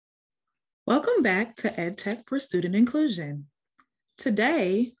Welcome back to EdTech for Student Inclusion.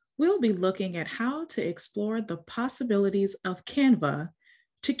 Today, we'll be looking at how to explore the possibilities of Canva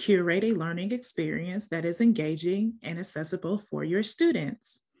to curate a learning experience that is engaging and accessible for your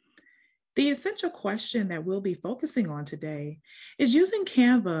students. The essential question that we'll be focusing on today is using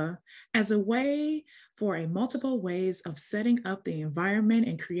Canva as a way for a multiple ways of setting up the environment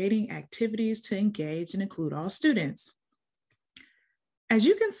and creating activities to engage and include all students. As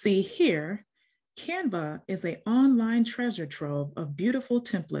you can see here, Canva is an online treasure trove of beautiful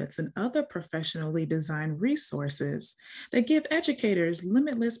templates and other professionally designed resources that give educators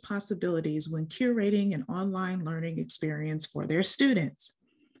limitless possibilities when curating an online learning experience for their students.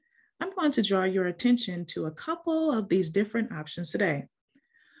 I'm going to draw your attention to a couple of these different options today.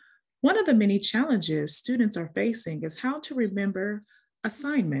 One of the many challenges students are facing is how to remember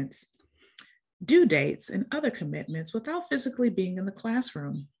assignments, due dates, and other commitments without physically being in the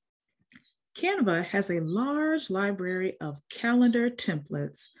classroom. Canva has a large library of calendar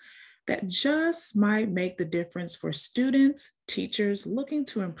templates that just might make the difference for students, teachers looking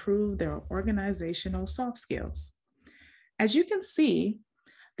to improve their organizational soft skills. As you can see,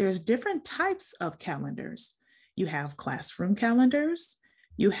 there's different types of calendars. You have classroom calendars,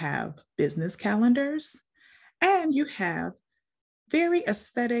 you have business calendars, and you have very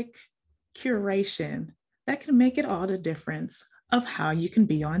aesthetic curation that can make it all the difference of how you can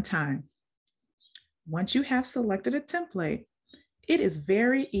be on time. Once you have selected a template, it is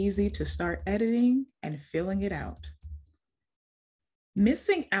very easy to start editing and filling it out.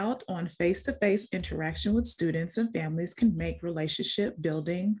 Missing out on face-to-face interaction with students and families can make relationship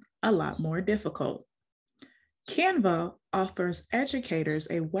building a lot more difficult. Canva offers educators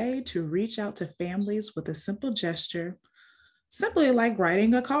a way to reach out to families with a simple gesture, simply like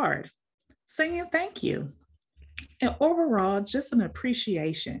writing a card, saying thank you, and overall, just an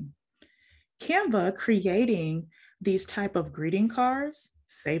appreciation. Canva creating these type of greeting cards,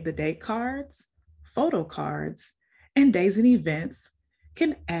 save the date cards, photo cards, and days and events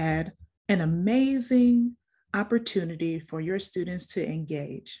can add an amazing opportunity for your students to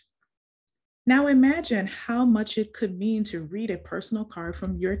engage. Now imagine how much it could mean to read a personal card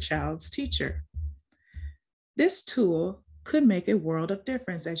from your child's teacher. This tool could make a world of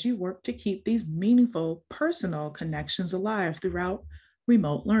difference as you work to keep these meaningful personal connections alive throughout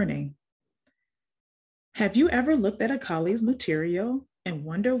remote learning. Have you ever looked at a colleague's material and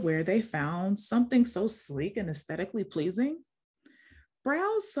wonder where they found something so sleek and aesthetically pleasing?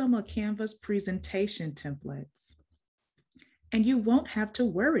 Browse some of Canva's presentation templates, and you won't have to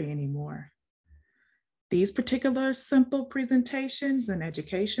worry anymore. These particular simple presentations and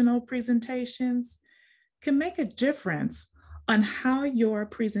educational presentations can make a difference on how your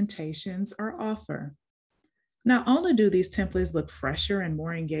presentations are offered. Not only do these templates look fresher and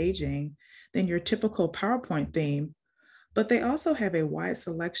more engaging than your typical PowerPoint theme, but they also have a wide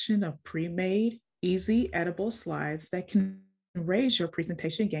selection of pre-made, easy editable slides that can raise your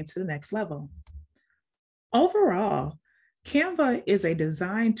presentation game to the next level. Overall, Canva is a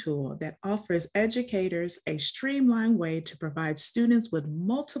design tool that offers educators a streamlined way to provide students with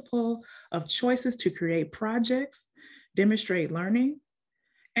multiple of choices to create projects, demonstrate learning,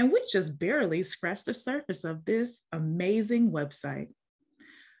 and we just barely scratched the surface of this amazing website.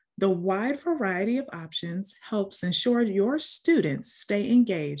 The wide variety of options helps ensure your students stay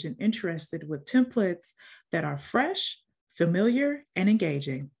engaged and interested with templates that are fresh, familiar, and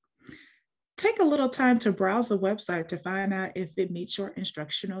engaging. Take a little time to browse the website to find out if it meets your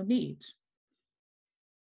instructional needs.